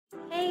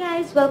Hey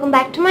guys, welcome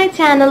back to my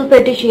channel.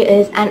 Preeti she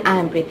is and I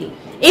am Preeti.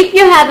 If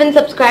you haven't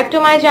subscribed to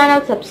my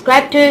channel,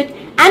 subscribe to it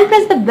and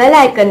press the bell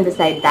icon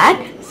beside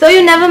that so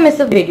you never miss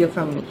a video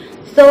from me.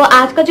 So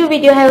आज का जो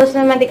video है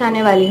उसमें मैं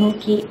दिखाने वाली हूँ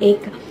कि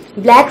एक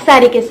ब्लैक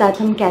साड़ी के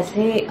साथ हम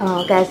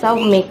कैसा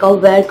मेकअप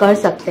वेयर कर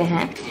सकते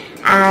हैं.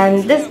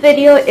 And this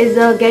video is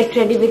a get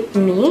ready with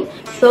me.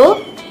 So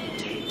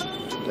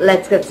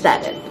let's get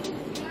started.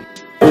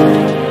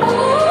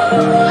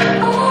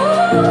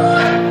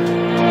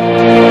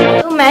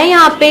 मैं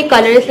यहाँ पे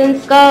कलर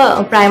एसेंस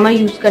का प्राइमर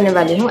यूज करने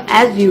वाली हूँ.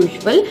 एज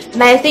यूजुअल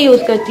मैं इसे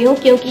यूज करती हूँ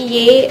क्योंकि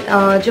ये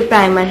जो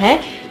प्राइमर है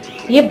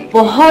ये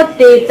बहुत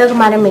देर तक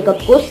हमारे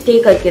मेकअप को स्टे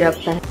करके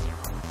रखता है.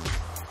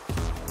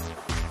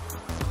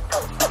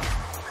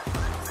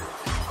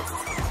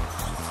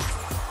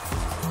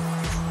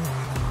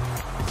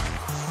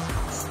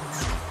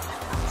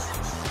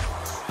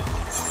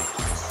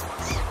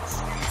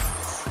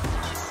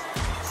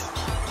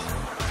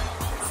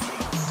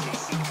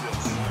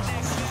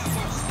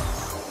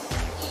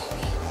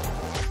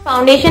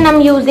 Foundation,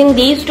 I'm using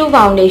these two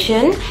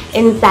foundation,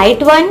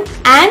 Insight one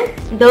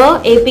and the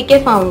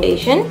APK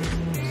foundation.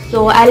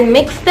 So I'll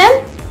mix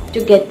them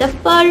to get the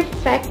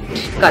perfect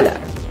color.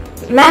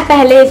 मैं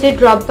पहले इसे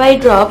ड्रॉप बाय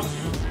ड्रॉप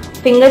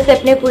फिंगर से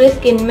अपने पूरे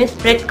स्किन में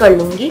स्प्रेड कर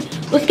लूंगी.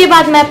 उसके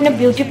बाद मैं अपने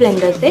ब्यूटी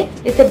ब्लेंडर से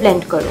इसे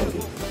ब्लेंड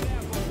करूंगी.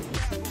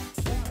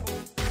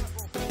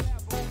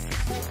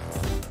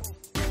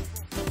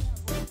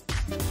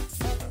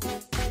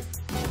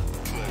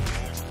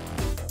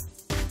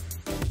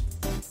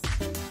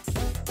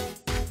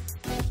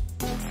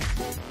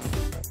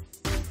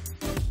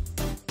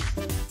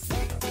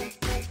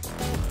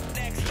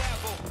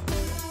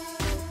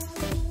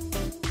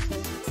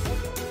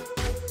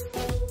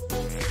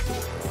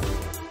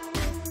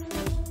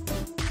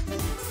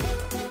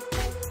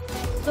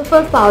 So for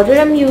powder,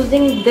 I'm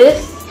using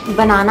this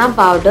banana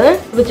powder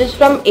which is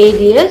from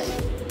ADS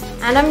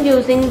and I'm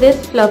using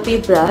this fluffy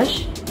brush.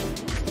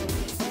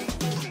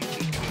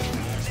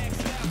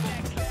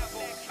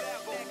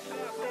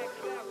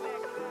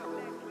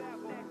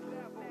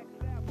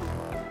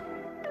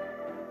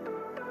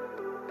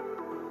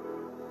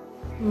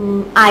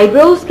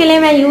 Eyebrows के लिए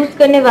मैं यूज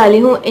करने वाली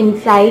हूँ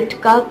इनसाइट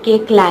का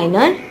केक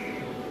लाइनर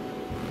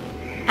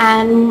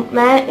एंड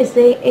मैं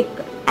इसे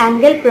एक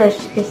एंगल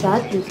ब्रश के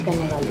साथ यूज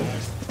करने वाली हूँ.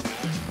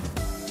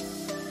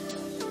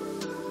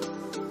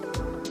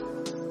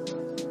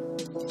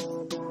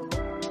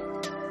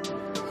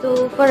 So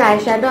for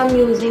eyeshadow, I'm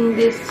using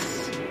this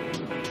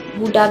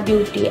Huda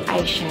Beauty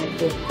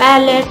eyeshadow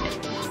palette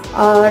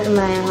और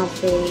मैं यहाँ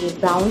पे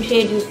ब्राउन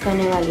शेड यूज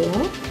करने वाली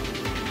हूँ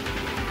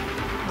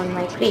on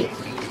my crease.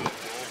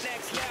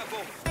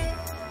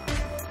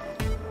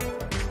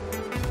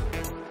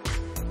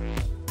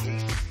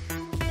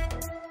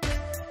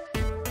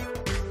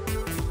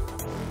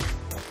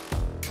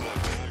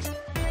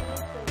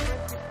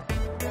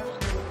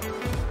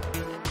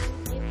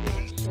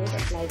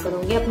 अप्लाई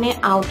करूंगी अपने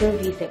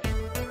आउटर वी से.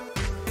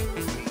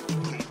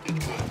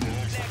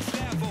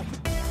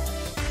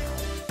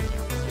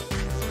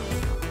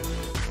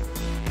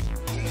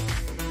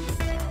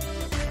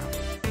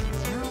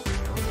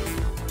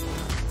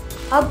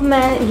 अब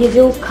मैं ये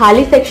जो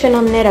खाली सेक्शन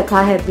हमने रखा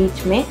है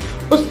बीच में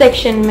उस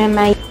सेक्शन में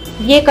मैं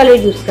ये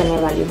कलर यूज करने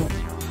वाली हूँ.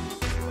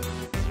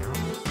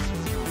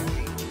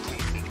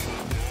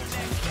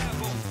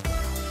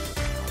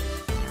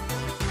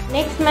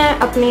 नेक्स्ट मैं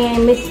अपने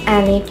मिस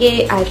एनी के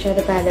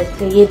आईशैडो पैलेट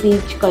से ये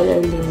पीच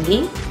कलर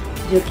लूँगी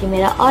जो कि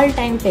मेरा ऑल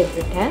टाइम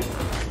फेवरेट है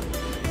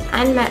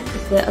एंड मैं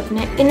इसे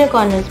अपने इनर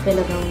कॉर्नर्स पे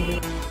लगाऊंगी.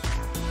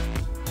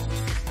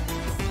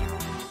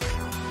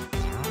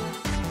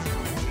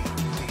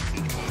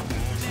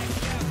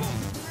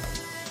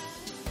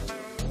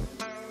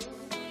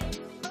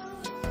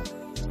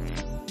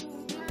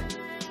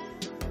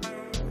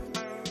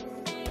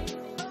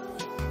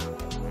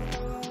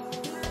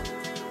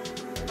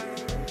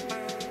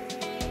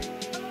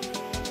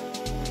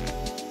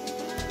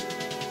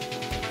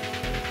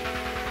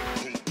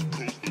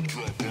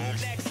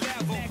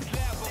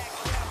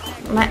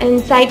 मैं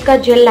इनसाइड का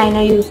जेल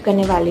लाइनर यूज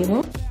करने वाली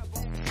हूँ.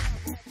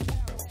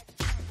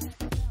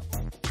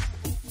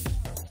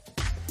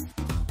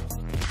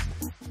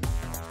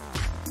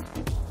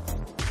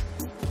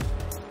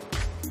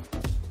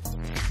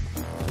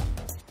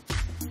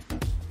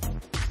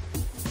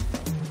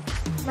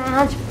 मैं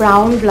आज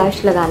ब्राउन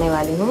ब्लश लगाने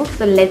वाली हूँ.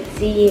 सो लेट्स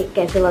सी ये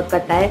कैसे वर्क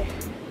करता है.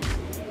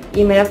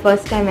 ये मेरा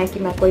फर्स्ट टाइम है कि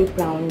मैं कोई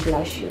ब्राउन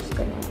ब्लश यूज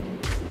करने वाली हूँ.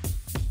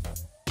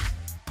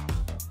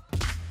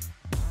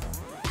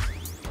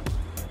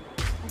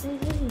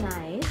 This is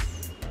nice,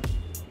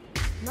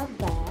 not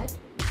bad.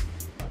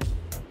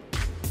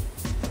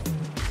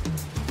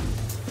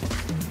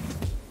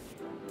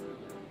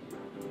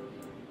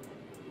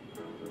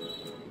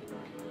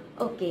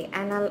 Okay,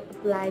 and I'll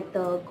apply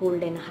the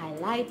golden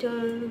highlighter.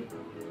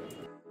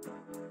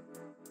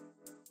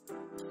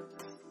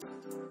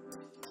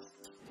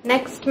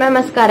 Next मैं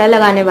मस्कारा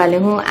लगाने वाली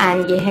हूँ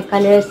एंड ये है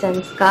कलर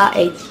एसेंस का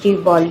HD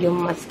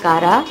वॉल्यूम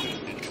मस्कारा.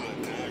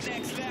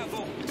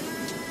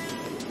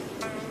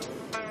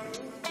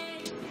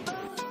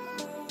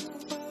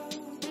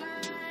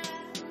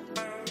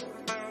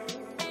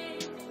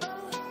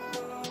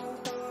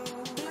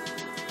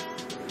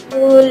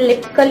 तो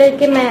लिप कलर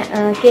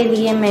के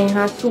लिए मैं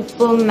यहाँ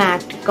सुपर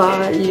मैट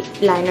का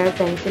लिप लाइनर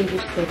पेंसिल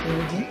यूज कर रही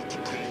हूँ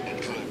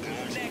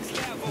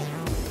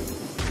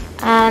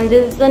and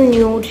this is the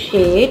nude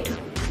shade.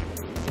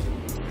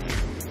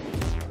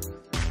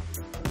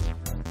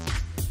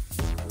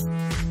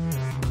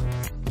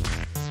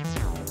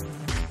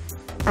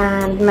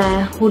 And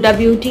मैं हुडा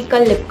ब्यूटी का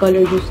लिप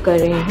कलर यूज कर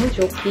रही हूँ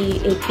जो कि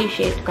एक ही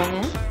शेड का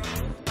है।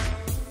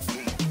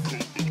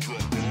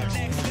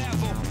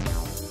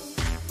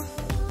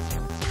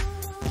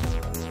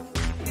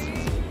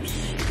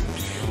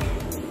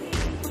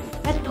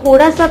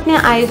 थोड़ा सा अपने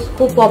आईज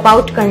को पॉप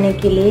आउट करने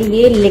के लिए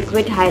ये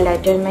लिक्विड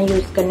हाइलाइटर मैं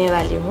यूज करने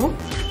वाली हूँ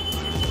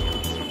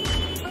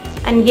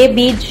एंड ये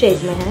बीज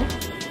शेड में है।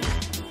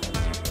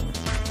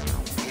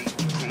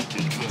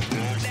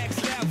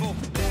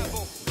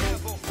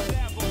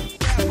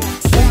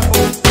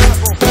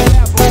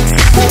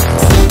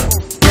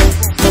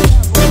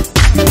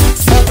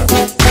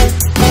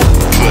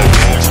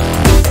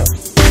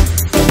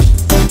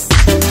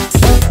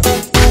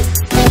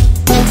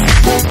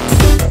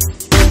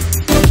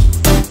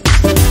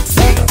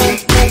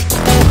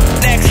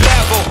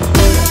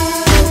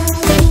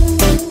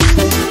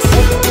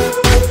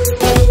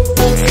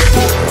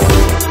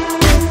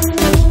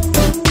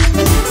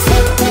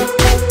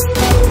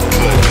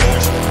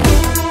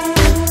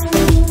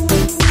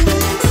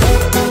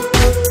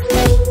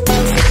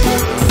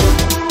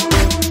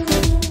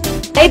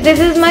 This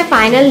is my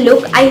final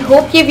look. I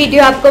hope ये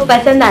वीडियो आपको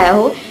पसंद आया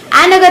हो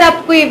एंड अगर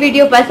आपको ये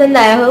वीडियो पसंद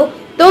आया हो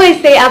तो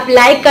इसे आप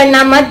लाइक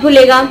करना मत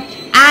भूलेगा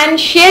and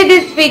share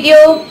this video.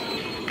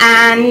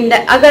 And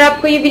अगर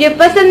आपको ये वीडियो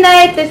पसंद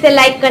आए तो इसे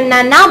लाइक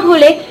करना ना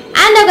भूले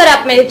एंड अगर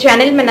आप मेरे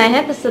चैनल में नए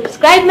हैं तो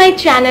सब्सक्राइब माई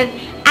चैनल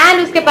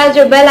एंड उसके पास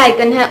जो बेल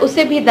आइकन है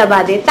उसे भी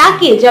दबा दे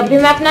ताकि जब भी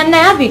मैं अपना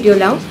नया वीडियो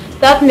लाऊं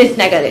तो आप मिस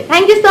ना करें।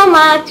 Thank you so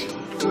much.